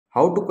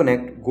How to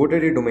connect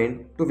GoDaddy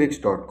domain to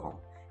Wix.com.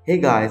 Hey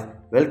guys,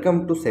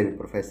 welcome to Savvy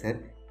Professor.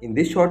 In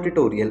this short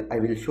tutorial, I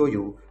will show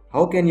you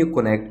how can you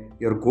connect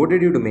your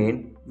GoDaddy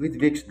domain with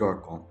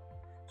Wix.com.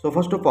 So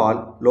first of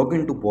all, log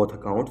into both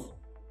accounts,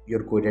 your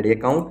GoDaddy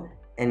account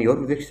and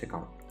your Wix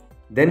account.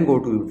 Then go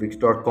to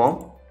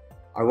Wix.com.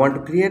 I want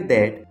to clear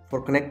that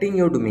for connecting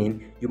your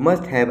domain, you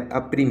must have a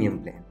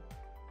premium plan.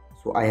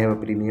 So I have a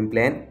premium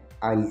plan.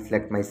 I'll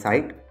select my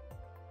site.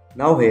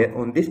 Now here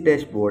on this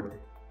dashboard,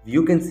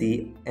 you can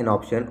see an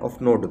option of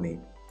no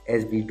domain,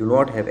 as we do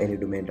not have any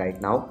domain right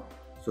now.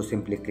 So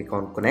simply click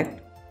on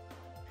connect.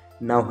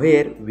 Now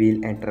here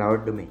we'll enter our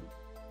domain.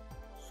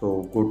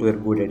 So go to your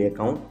GoDaddy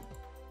account,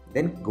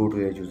 then go to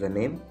your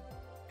username,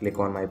 click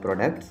on my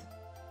products.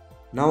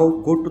 Now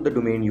go to the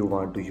domain you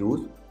want to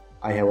use.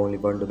 I have only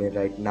one domain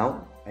right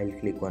now. I'll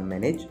click on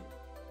manage.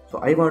 So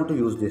I want to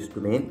use this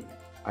domain.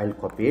 I'll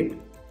copy it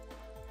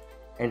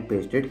and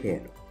paste it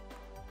here.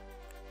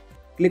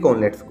 Click on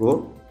let's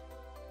go.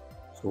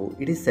 So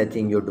it is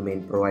searching your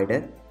domain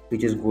provider,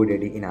 which is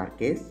GoDaddy in our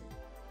case.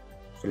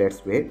 So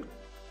let's wait.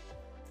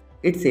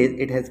 It says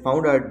it has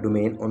found our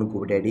domain on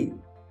GoDaddy.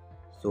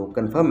 So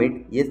confirm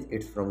it. Yes,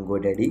 it's from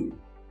GoDaddy.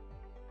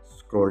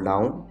 Scroll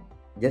down.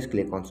 Just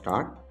click on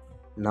start.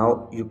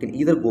 Now you can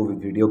either go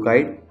with video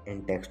guide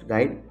and text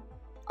guide.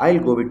 I'll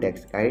go with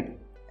text guide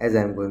as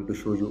I'm going to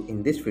show you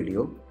in this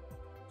video.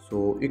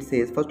 So it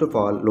says first of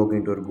all log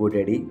into your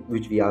GoDaddy,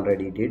 which we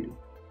already did.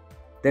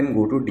 Then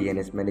go to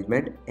DNS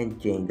management and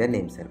change the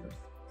name servers.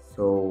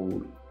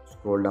 So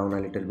scroll down a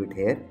little bit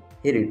here.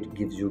 Here it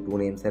gives you two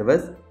name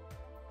servers.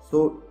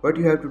 So what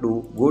you have to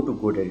do, go to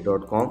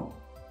godaddy.com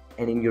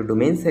and in your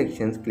domain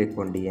sections click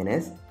on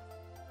DNS.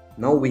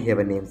 Now we have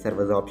a name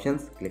servers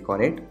options. Click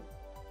on it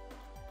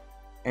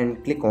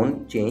and click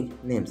on change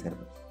name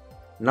servers.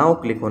 Now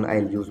click on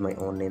I'll use my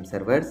own name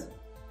servers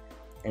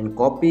and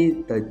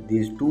copy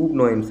these two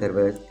name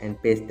servers and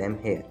paste them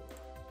here.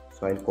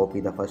 So I'll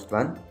copy the first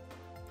one,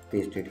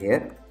 paste it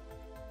here.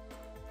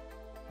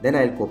 Then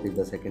I'll copy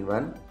the second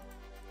one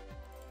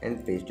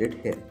and paste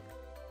it here.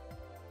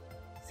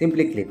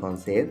 Simply click on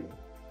save,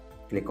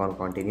 click on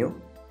continue.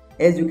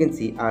 As you can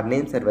see, our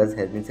name servers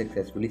has been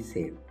successfully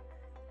saved.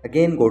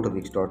 Again go to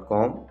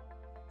wix.com,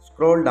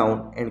 scroll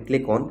down and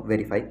click on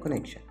verify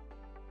connection.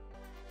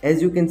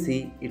 As you can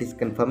see, it is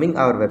confirming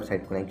our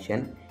website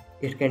connection.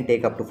 It can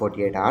take up to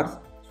 48 hours.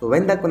 So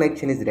when the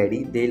connection is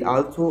ready, they'll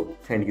also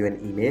send you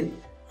an email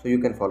so you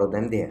can follow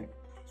them there.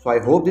 So I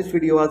hope this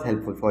video was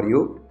helpful for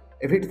you.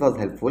 If it was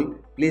helpful,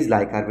 please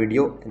like our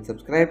video and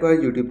subscribe to our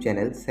YouTube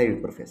channel Savvy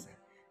Professor.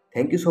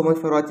 Thank you so much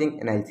for watching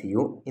and I'll see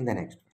you in the next one.